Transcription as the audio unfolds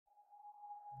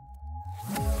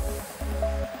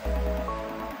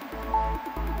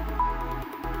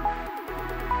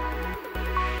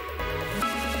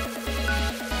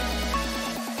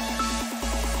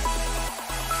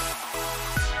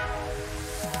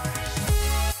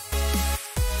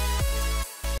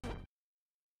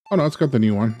Oh no, it's got the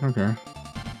new one. Okay.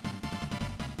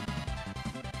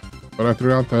 But I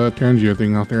threw out the Transient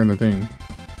thing out there in the thing.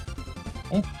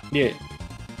 Oh, yeah.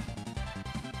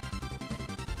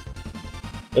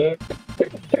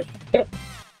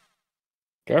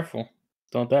 Careful.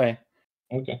 Don't die.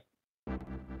 Okay.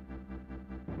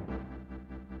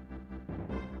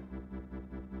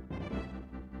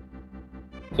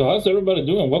 So how's everybody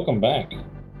doing? Welcome back.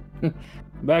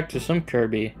 Back to some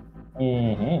Kirby.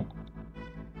 Mm-hmm.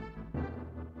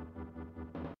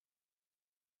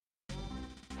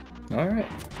 All right.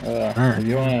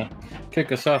 You want to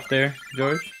kick us off there,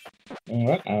 George? All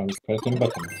right. I'm pressing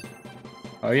buttons.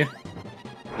 Are you?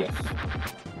 Yes.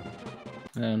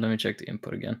 Let me check the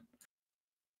input again.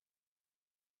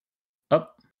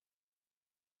 Up.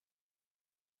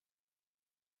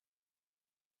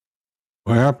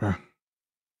 What happened?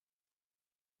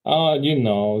 Oh, you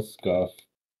know, scuff.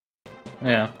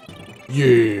 Yeah.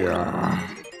 Yeah.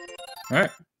 All right.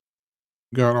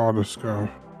 Got all the stuff.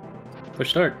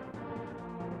 Push start.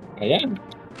 I am.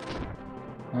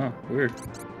 Oh, weird.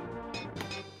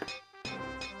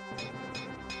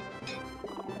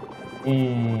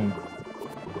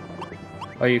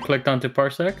 Oh, you clicked onto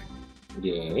Parsec?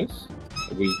 Yes.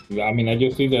 I mean, I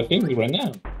just see the thing right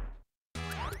now.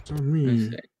 So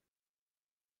me.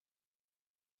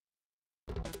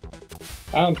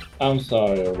 I'm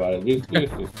sorry, everybody. This is not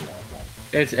fun.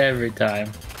 It's every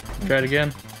time. Try it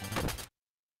again.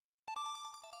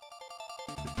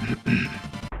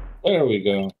 There we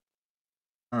go.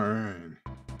 All right.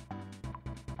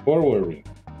 Where were we?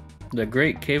 The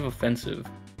Great Cave Offensive.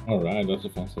 All right, that's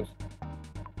offensive.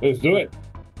 Let's do it.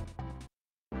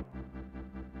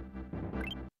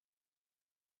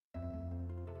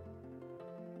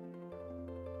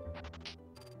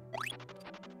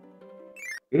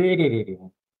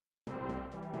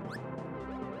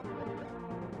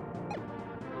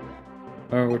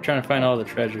 We're trying to find all the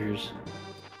treasures.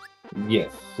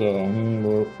 Yes. So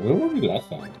where were we last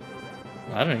time?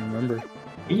 I don't even remember.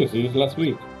 We just did this last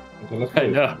week. I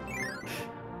know.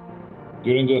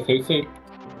 You didn't do a save state?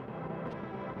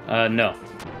 No.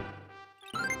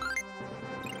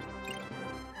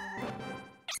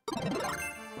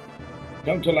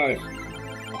 Come to life.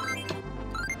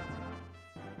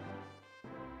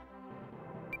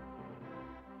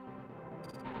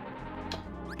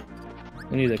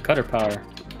 We need a cutter power.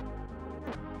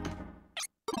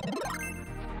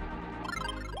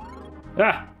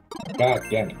 Ah! God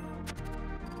damn it.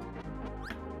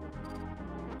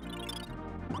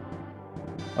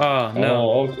 Oh,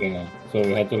 no. Oh, okay. So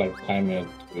we had to like time it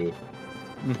with...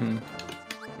 Mm-hmm.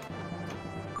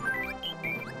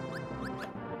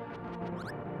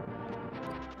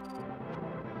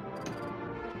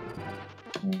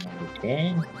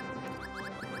 Okay.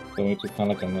 So it's just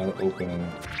kind of like another opening.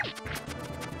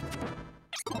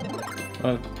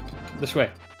 This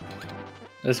way.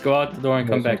 Let's go out the door and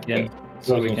come back in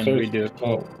so we can redo it.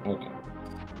 Oh, okay.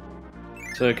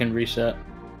 So it can reset.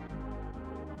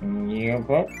 Yeah,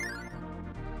 bro.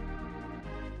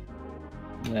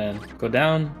 And go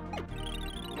down.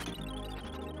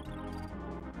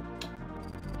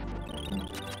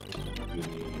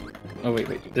 Oh,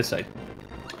 wait. This side.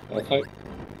 That side?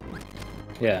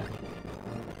 Yeah.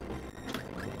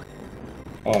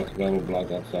 Oh, it's double block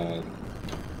that side.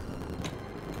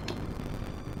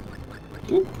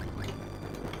 Oop.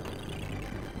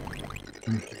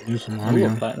 Use some audio.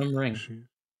 Ooh, a platinum ring.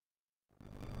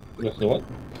 What's the what?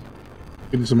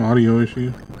 Getting some audio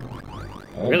issue.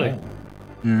 Oh, really?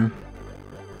 Yeah.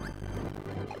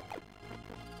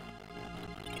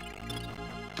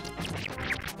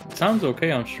 It sounds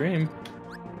okay on stream.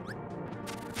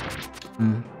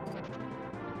 Mm.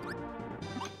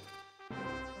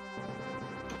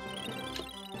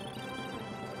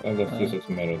 Oh, that's just as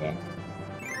matter then.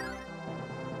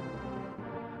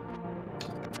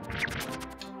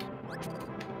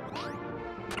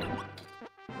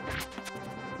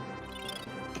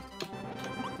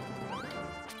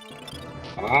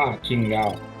 Ah,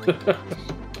 chingao.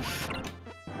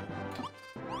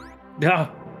 Yeah.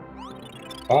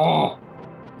 Ah.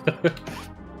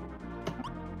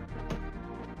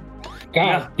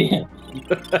 God damn.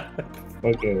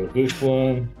 Okay, this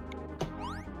one.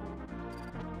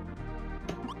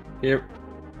 Here.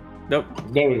 Nope.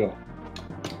 There we go.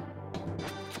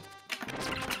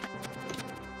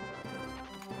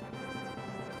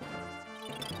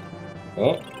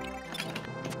 Oh.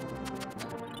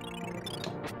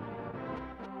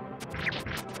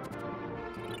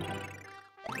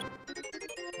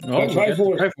 Oh,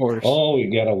 Triforce. Oh,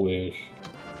 you got a wish.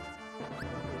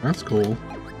 That's cool.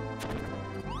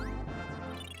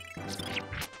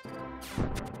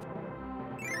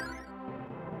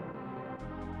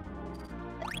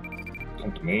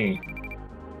 me.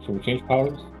 Should we change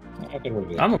powers? I think we're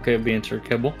good. I'm okay with being Sir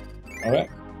Kibble. Alright.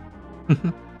 Is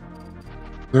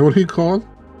that what he called?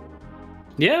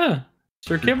 Yeah,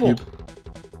 Sir Kibble.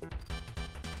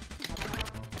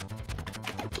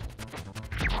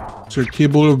 Sir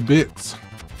Kibble of Bits.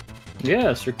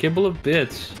 Yeah, Sir Kibble of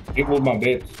Bits. Kibble my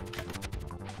bits.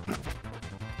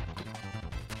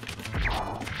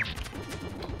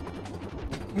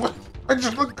 What? I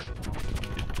just look.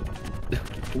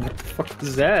 What the fuck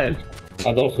was that?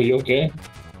 Adolfo, you okay?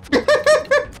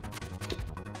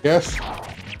 Yes.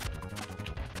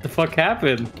 The fuck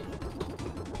happened?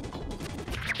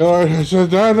 No, it's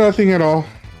nothing at all.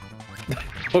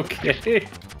 Okay.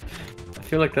 I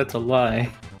feel like that's a lie.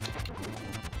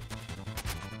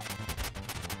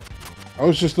 I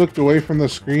was just looked away from the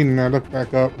screen and I looked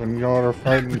back up and y'all are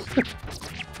fighting.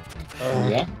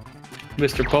 Yeah.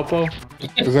 Mr. Popo?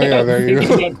 Yeah, there you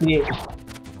go.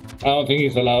 I don't think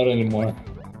he's allowed anymore.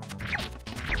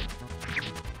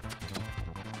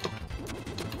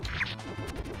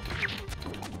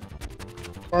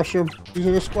 Squash him. He's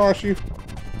gonna squash you.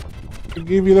 He'll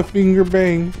give you the finger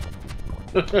bang.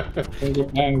 Finger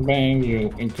bang bang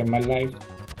you into my life.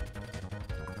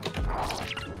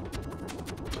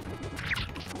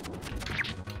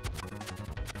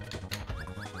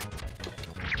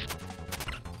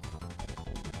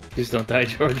 Please don't die,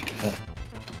 George.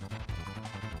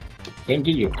 Same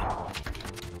to you.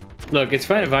 Look, it's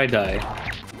fine if I die.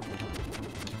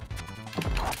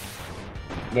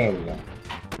 There we go.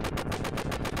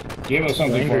 Give us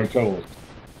something for our troubles.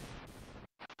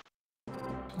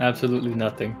 Absolutely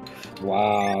nothing.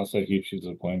 Wow, that's a huge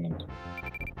disappointment.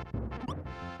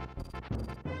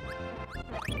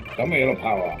 Tomato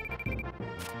power.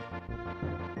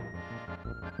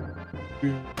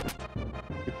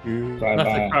 Drive Not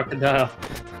the by. crocodile.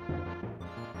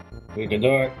 We can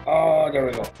do it. Oh, there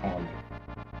we go. Oh.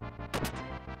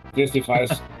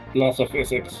 Justifies loss of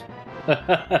physics.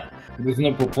 There's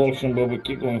no propulsion, but we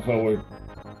keep going forward.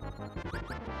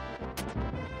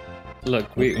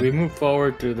 Look, we move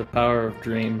forward through the power of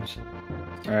dreams.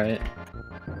 Alright?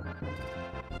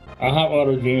 I have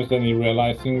other dreams than you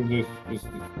realizing this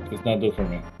is not good for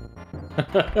me.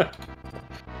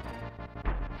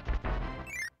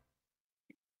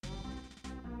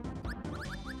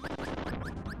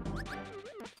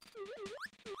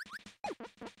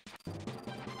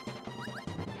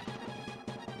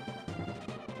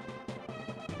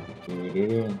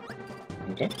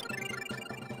 Okay.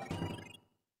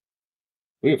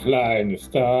 We fly in the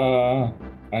star,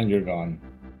 and you're gone.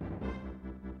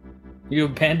 You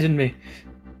abandoned me.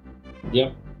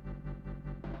 Yep.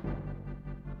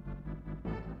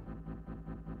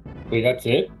 Wait, that's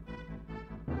it?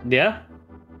 Yeah?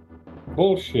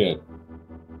 Bullshit.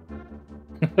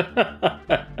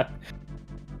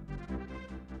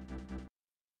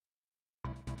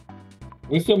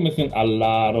 We're still missing a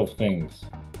lot of things.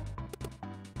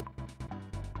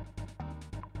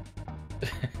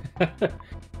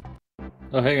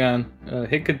 Oh, hang on.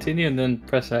 Hit continue and then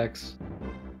press X.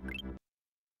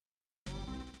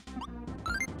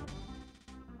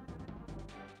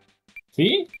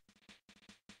 See?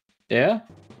 Yeah?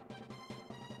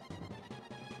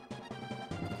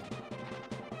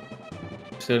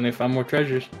 Still need to find more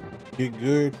treasures. Get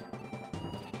good.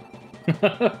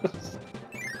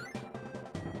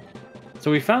 So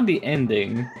we found the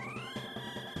ending.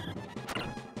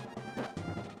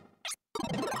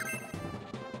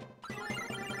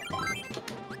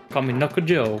 Call me Knuckle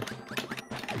Joe.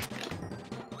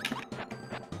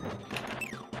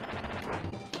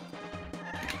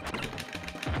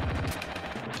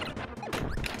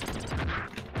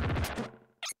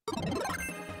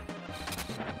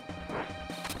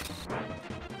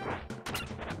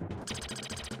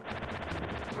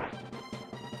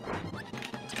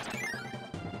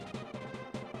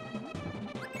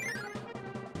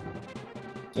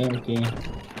 Empty.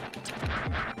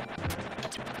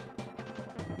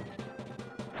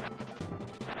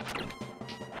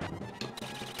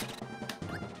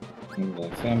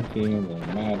 That's empty,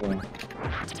 doesn't matter.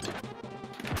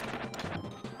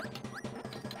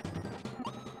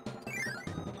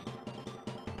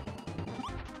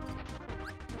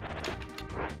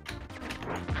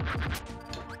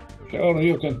 Sure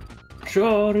you can.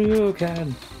 Sure you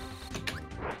can.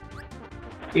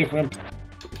 Different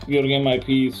Julian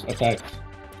IPs attacks.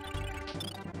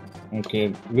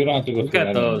 Okay, we don't have to go We through got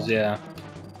that those, anymore. yeah.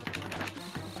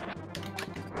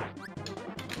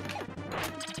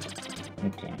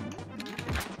 Okay.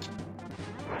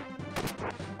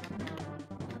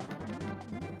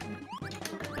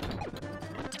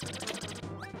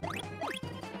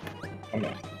 Come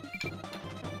on.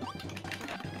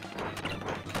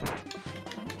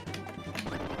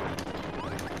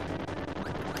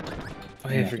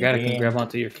 Oh, yeah, I forgot I can grab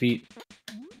onto your feet.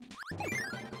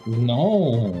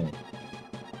 No.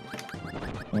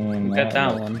 We got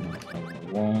that one.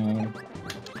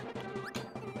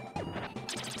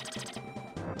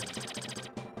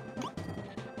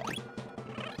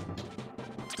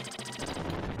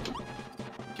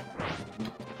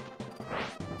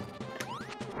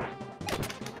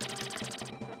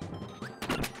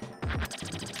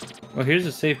 Well, here's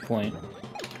a save point.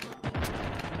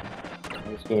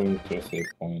 Let's go to a save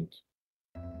point.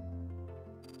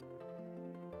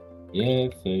 Yeah,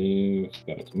 save.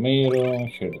 Got a tomato.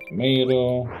 Share the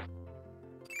tomato.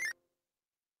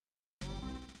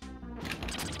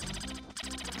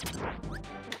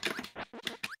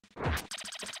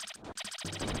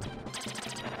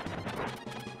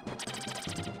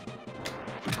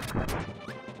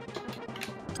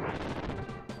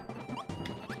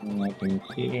 Nothing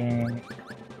here.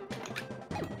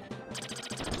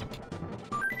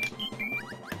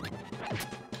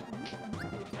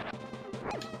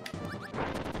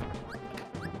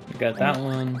 Got that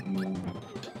one.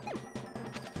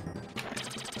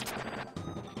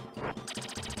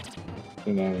 I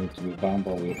think I need to be bound,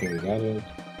 but we think we got it.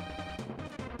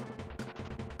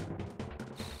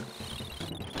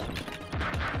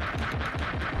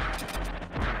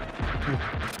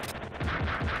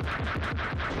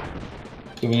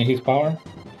 Do we need his power?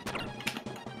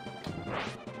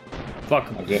 Fuck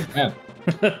him. Okay. Yeah.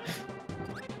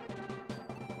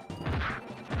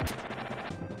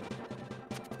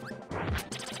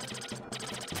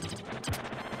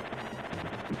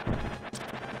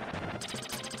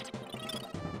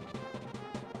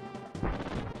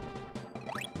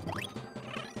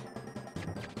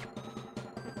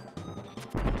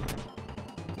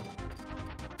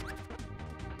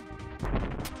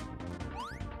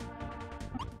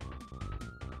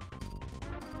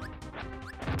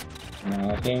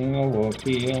 Nothing over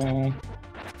here.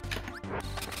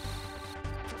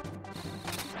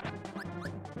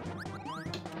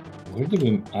 Where did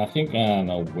we? I think I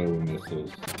know where we missed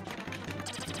this.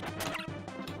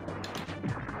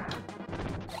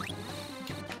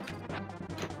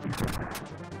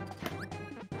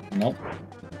 Nope.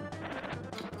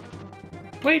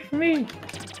 Wait for me.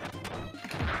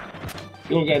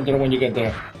 You'll get there when you get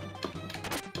there.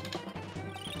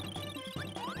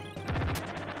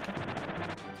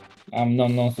 I'm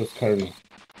not known as Kirby.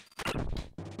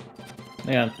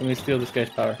 Yeah, let me steal this guy's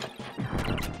power.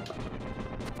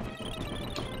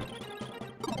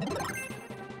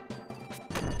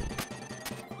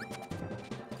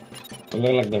 I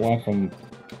look like the one from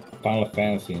Final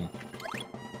Fantasy.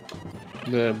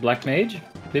 The Black Mage?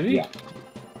 Vivi? Yeah.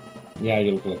 Yeah,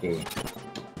 you look like it.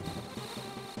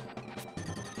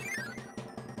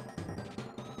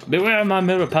 Beware my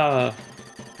mirror power!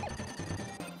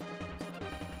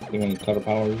 You want to cut the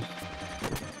powers?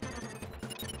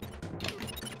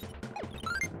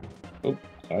 Oh,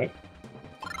 sorry.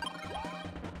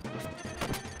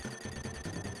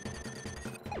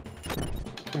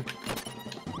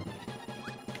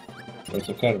 There's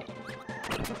a cutter.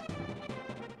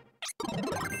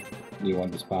 Do you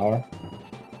want this power?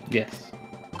 Yes.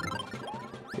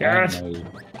 Yes!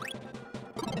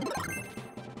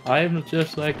 I am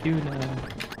just like you now.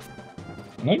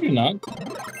 No, you're not.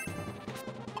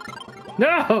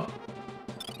 No!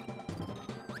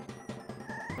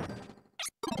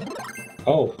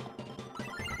 Oh.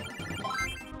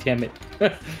 Damn it.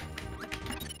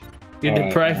 You All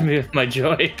deprived right, me of my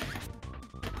joy.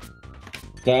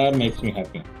 That makes me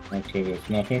happy. Okay, there's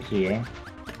nothing here.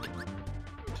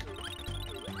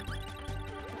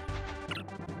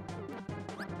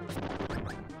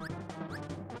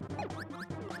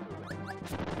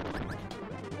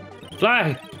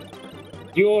 Fly!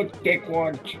 You take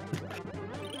watch.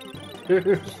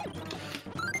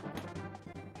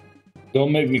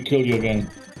 Don't make me kill you again.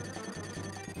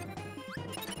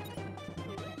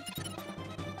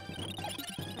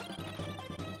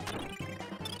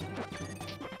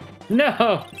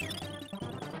 No!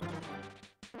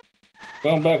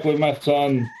 Come back with my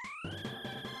son.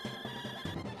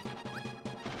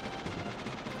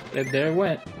 And there it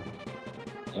went.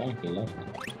 Yeah, he left.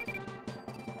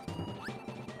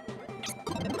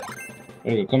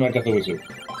 There you go. Come back at the wizard.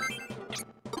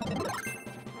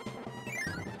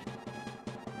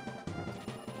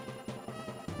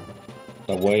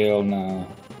 The whale now.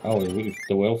 Oh,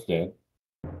 the whale's dead.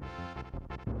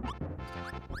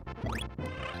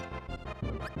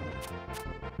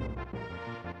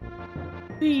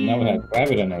 So now we have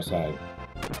gravity on our side.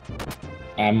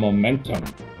 And momentum.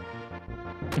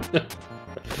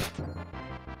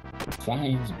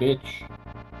 Science, bitch.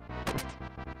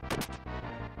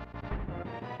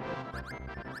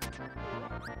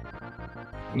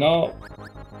 No.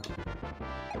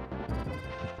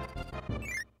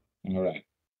 All right.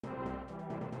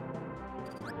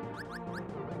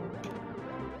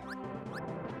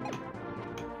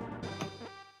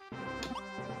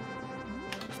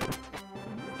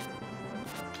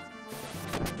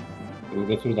 Did we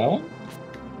go through that one?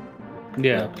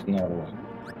 Yeah. That's another one.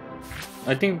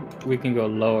 I think we can go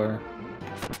lower.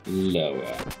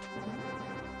 Lower.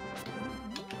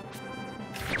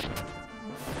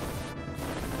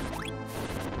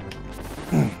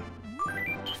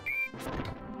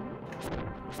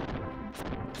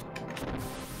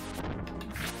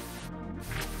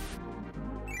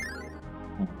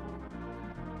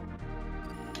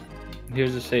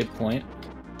 Here's a save point.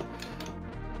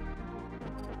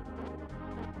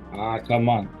 Ah, come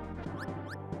on.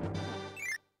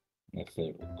 Let's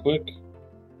save real quick.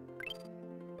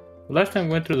 Last time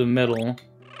we went through the middle.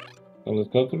 So let's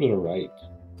go to the right.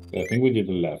 I think we did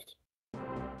the left.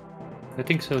 I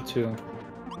think so too.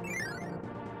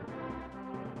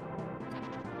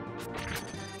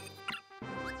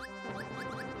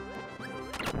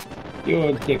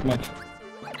 You take much.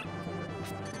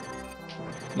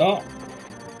 No.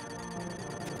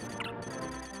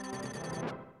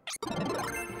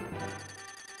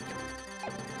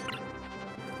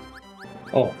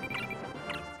 Oh.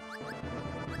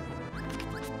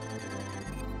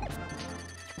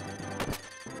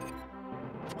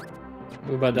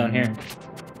 What about down here?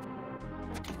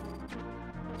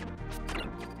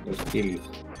 There's skills.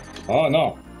 Oh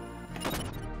no.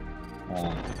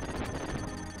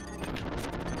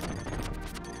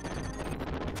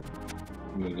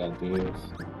 We got this.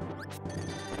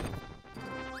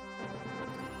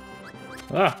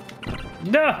 Ah!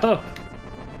 No!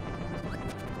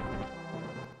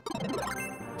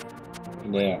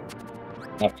 There.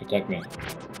 Have to protect me.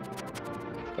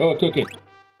 Oh, took it.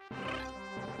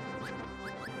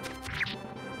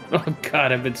 Oh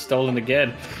god, I've been stolen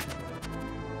again.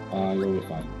 You'll be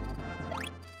fine.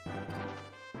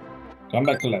 Come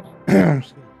back to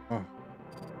left. Oh.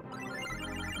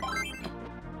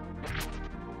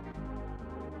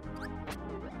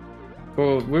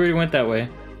 Oh, we already went that way.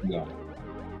 Yeah.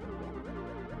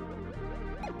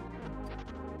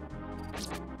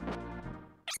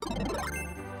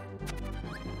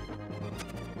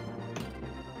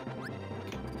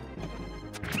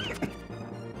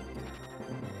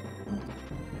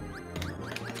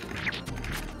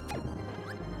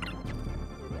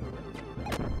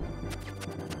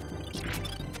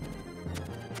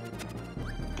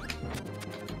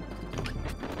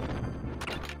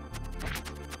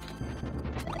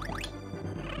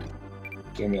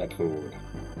 Give me that food.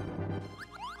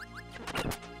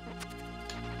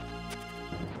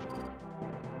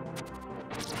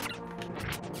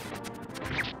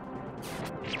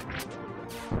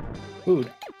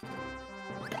 Food.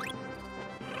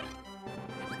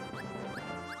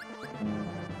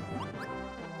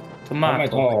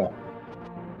 Tomato.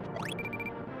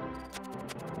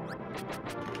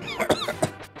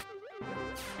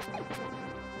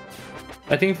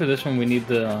 I think for this one we need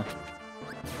the...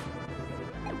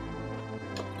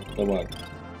 The what?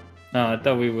 No, I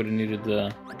thought we would have needed the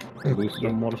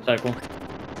motorcycle.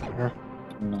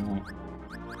 No.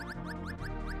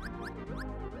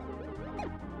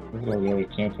 We already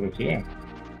came through here.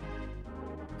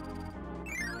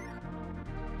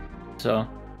 So.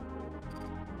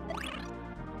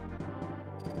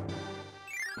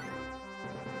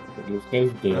 This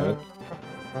guy's dead.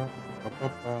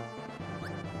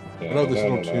 I know this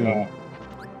little tune.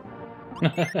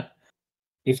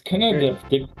 It's kind of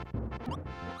the...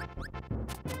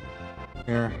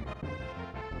 Here.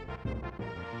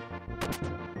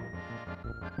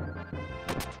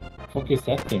 Fuck is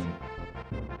that thing?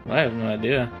 I have no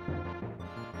idea.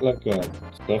 Like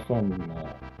stuff from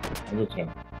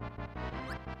Undertale.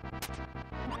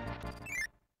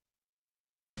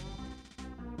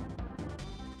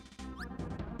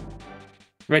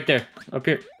 Right there, up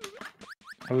here.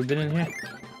 Have we been in here?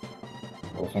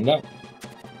 Open up.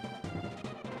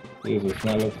 This does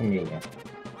not look familiar.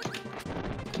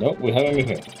 Nope, we haven't been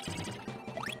here.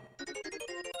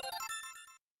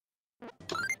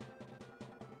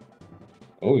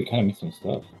 Oh, we kind of missed some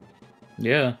stuff.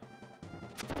 Yeah.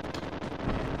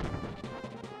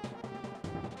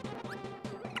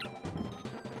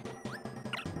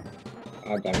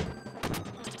 Ah, damn it.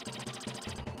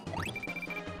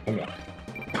 Come here.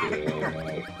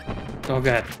 Yeah. Oh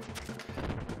god.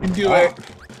 You can do it.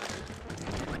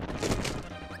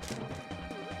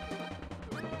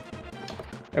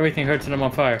 Everything hurts and I'm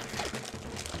on fire.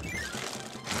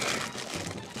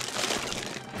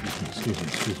 Excuse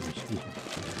me.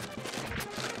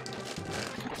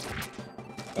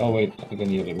 Oh wait, I think I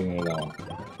need to bring it down.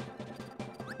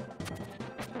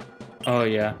 Oh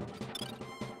yeah.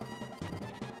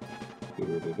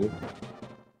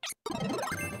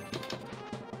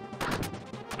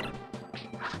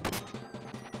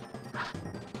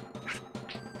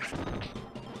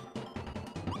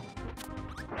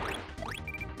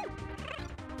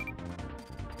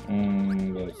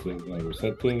 Let's see, gonna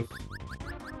reset this.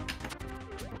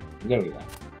 There we go.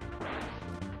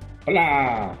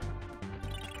 Hola!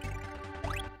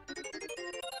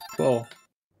 Cool.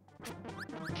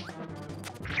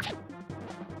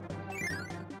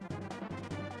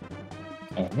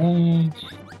 Alright.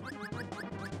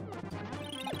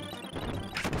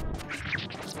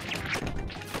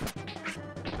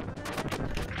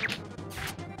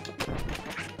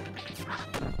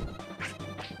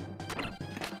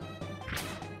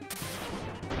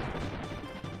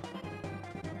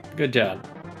 Good job.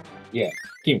 Yeah,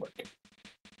 teamwork.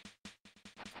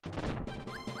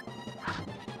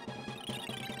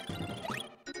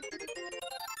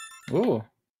 Ooh.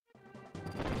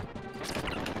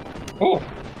 Oh!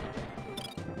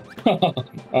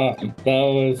 That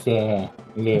was a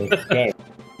little scary.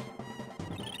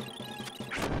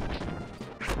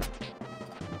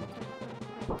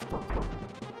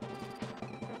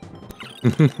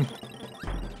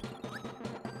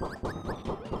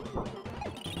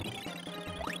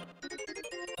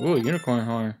 Ooh, unicorn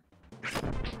horn.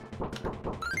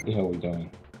 See how we're doing.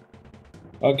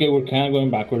 Okay, we're kind of going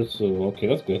backwards, so okay,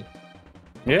 that's good.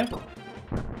 Yeah.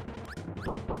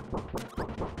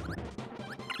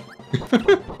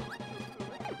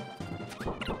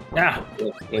 Yeah.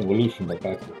 Evolution, but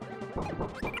backward.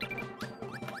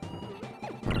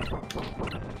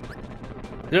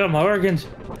 Yeah, my organs.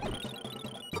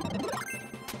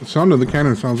 The sound of the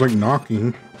cannon sounds like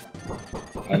knocking.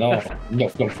 I know.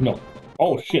 No, no, no.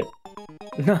 Oh shit!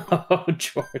 No,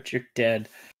 George, you're dead.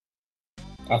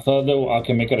 I thought that I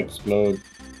can make it explode.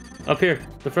 Up here,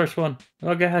 the first one.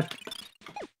 Oh, go ahead.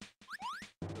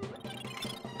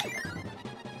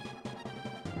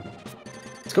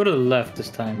 Let's go to the left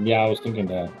this time. Yeah, I was thinking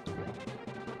that.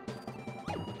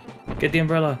 Get the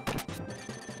umbrella.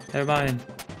 They're mine.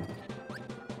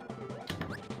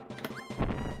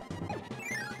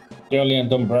 Julian,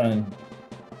 don't burn.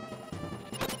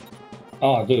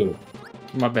 Oh, dude.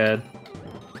 My bad.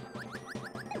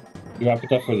 Your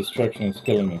appetite for destruction is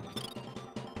killing me.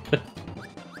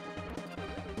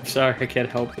 Sorry, I can't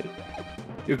help it.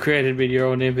 You created me in your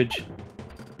own image.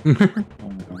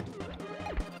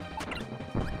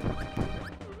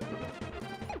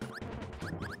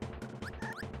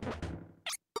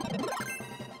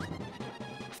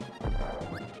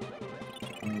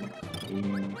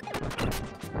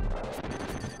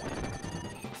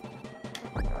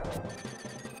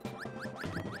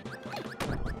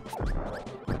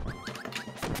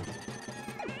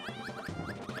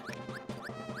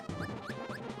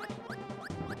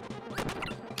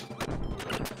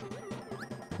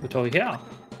 Oh yeah.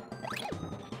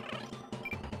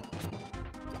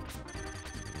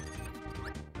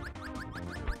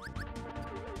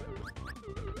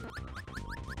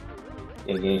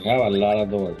 Yeah, they have a lot of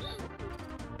doors.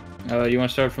 You want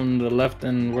to start from the left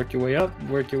and work your way up,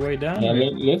 work your way down? Yeah,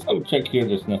 let's go check here.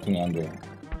 There's nothing under.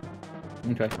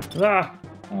 Okay. Ah!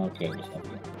 Okay, there's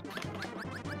nothing.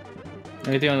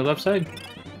 Anything on the left side?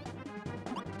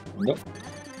 Nope.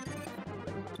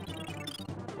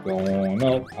 Going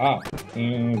up. Ah.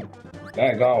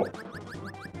 There you go.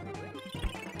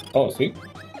 Oh, see?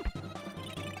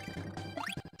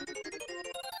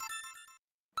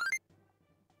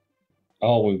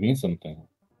 Oh, we mean something.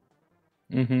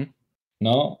 Mm-hmm.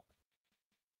 No?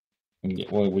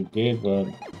 Well, we did, but...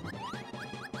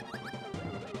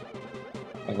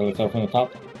 Okay, let's start from the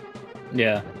top.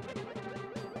 Yeah.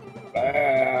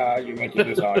 Ah, you're making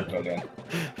this hard, Julian.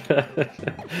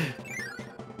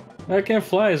 I can't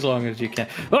fly as long as you can.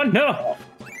 Oh no!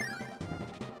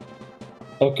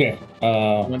 Okay,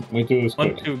 we do this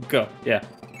quick. 1, 2, go. Yeah.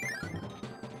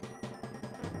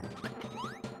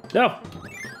 No!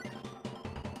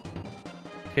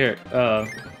 Here,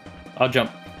 I'll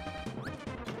jump.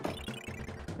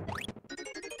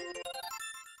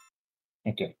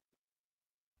 Okay.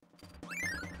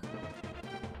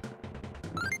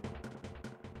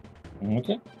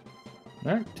 Okay.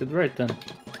 Alright, to the right then.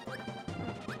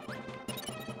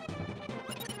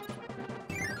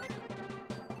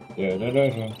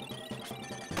 Da-da-da-da.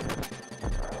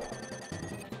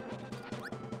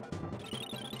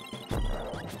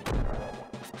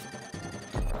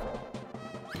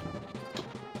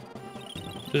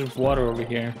 There's water over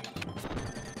here.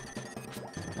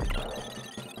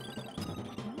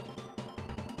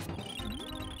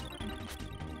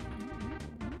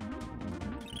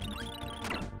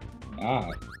 Ah.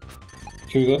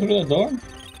 Should we go through the door?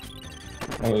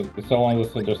 Or is someone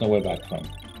said there's no way back from?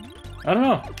 I don't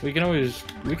know. We can always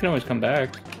come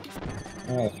back.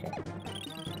 Oh, that's right.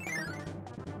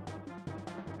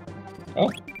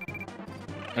 Oh.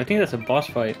 I think that's a boss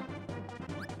fight.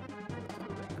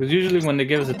 Because usually when they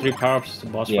give us the 3 power-ups, it's a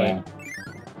boss fight.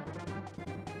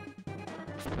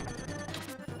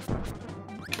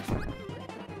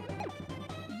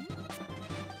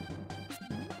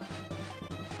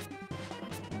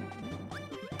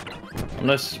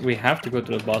 Unless we have to go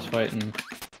to the boss fight and...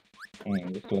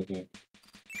 Looks like it.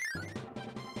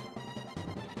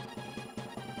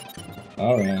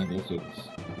 Alright, this is...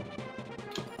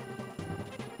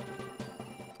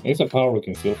 It's a power we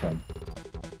can steal from.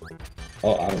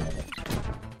 Oh, I don't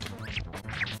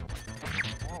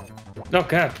know. Oh,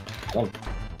 God. Oh.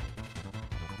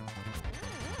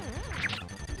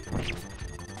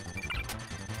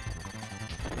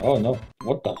 Oh, no.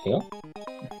 What the hell?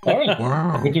 Alright.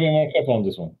 Wow. We need to be more careful on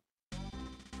this one.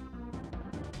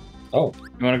 Oh.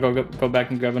 You want to go back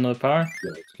and grab another power?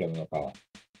 Yeah, let's get another power.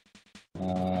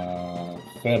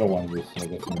 Fair one is, I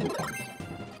guess, in defense.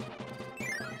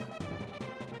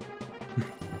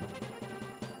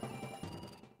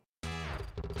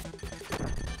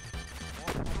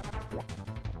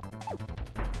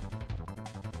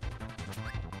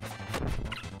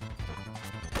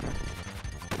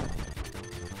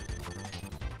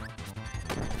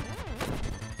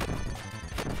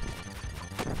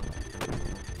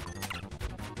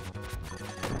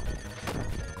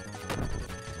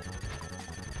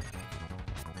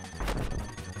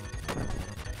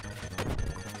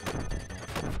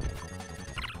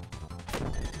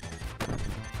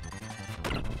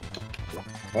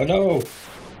 Oh no!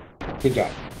 Good job.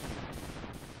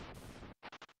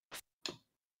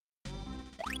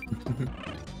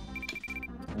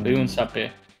 Doing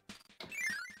something.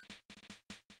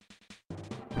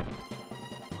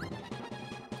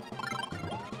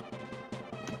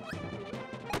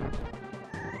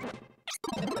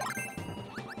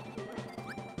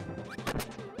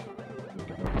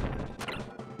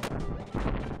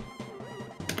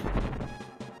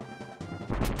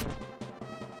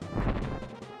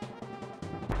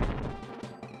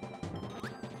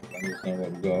 There we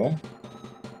go.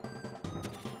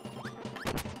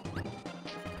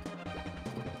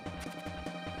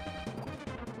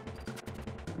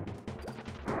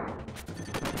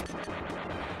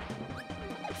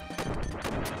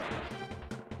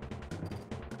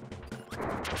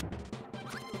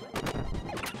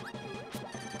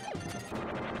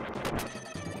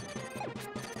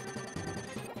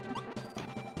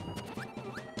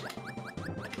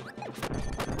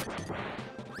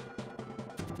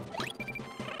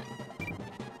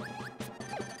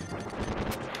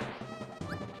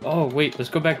 Oh, wait, let's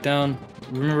go back down.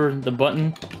 Remember the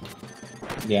button?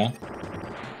 Yeah.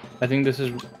 I think this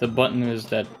is... the button is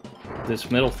that...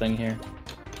 this middle thing here.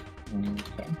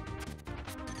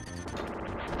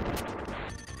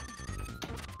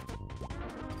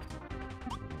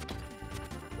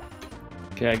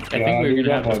 Okay. Okay, I think we're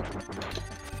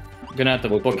gonna have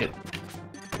to book it.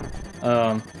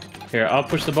 Here, I'll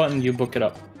push the button, you book it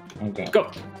up. Okay.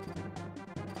 Go!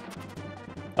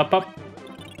 Up, up!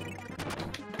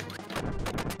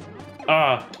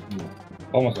 Ah!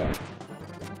 Almost there.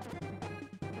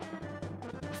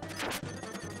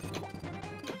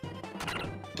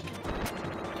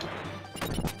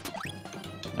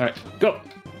 Alright, go!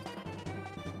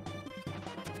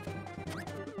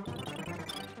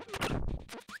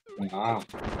 Ah.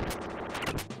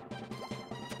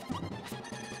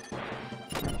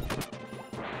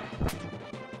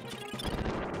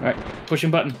 Alright,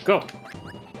 pushing button, go!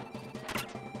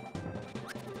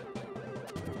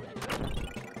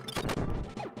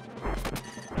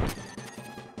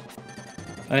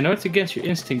 I know it's against your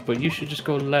instinct, but you should just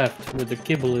go left where the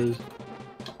kibble is.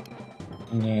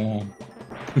 Yeah.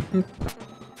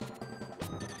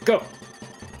 Go!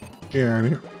 Yeah, I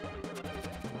mean,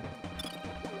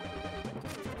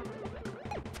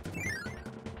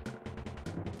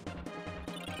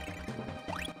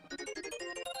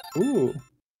 Ooh.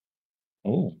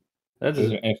 Oh. That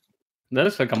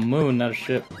looks like a moon, not a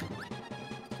ship.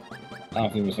 I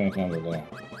don't think there's anything under there.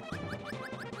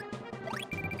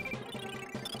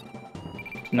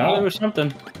 No, there was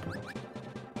something.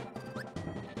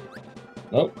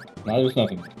 Nope. No, there's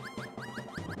nothing. I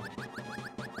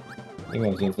think it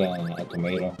was just a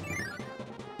tomato.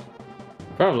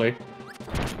 Probably.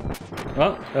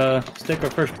 Well, let's take our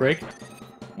first break.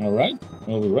 Alright.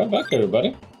 We'll be right back,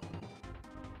 everybody.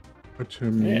 a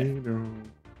tomato.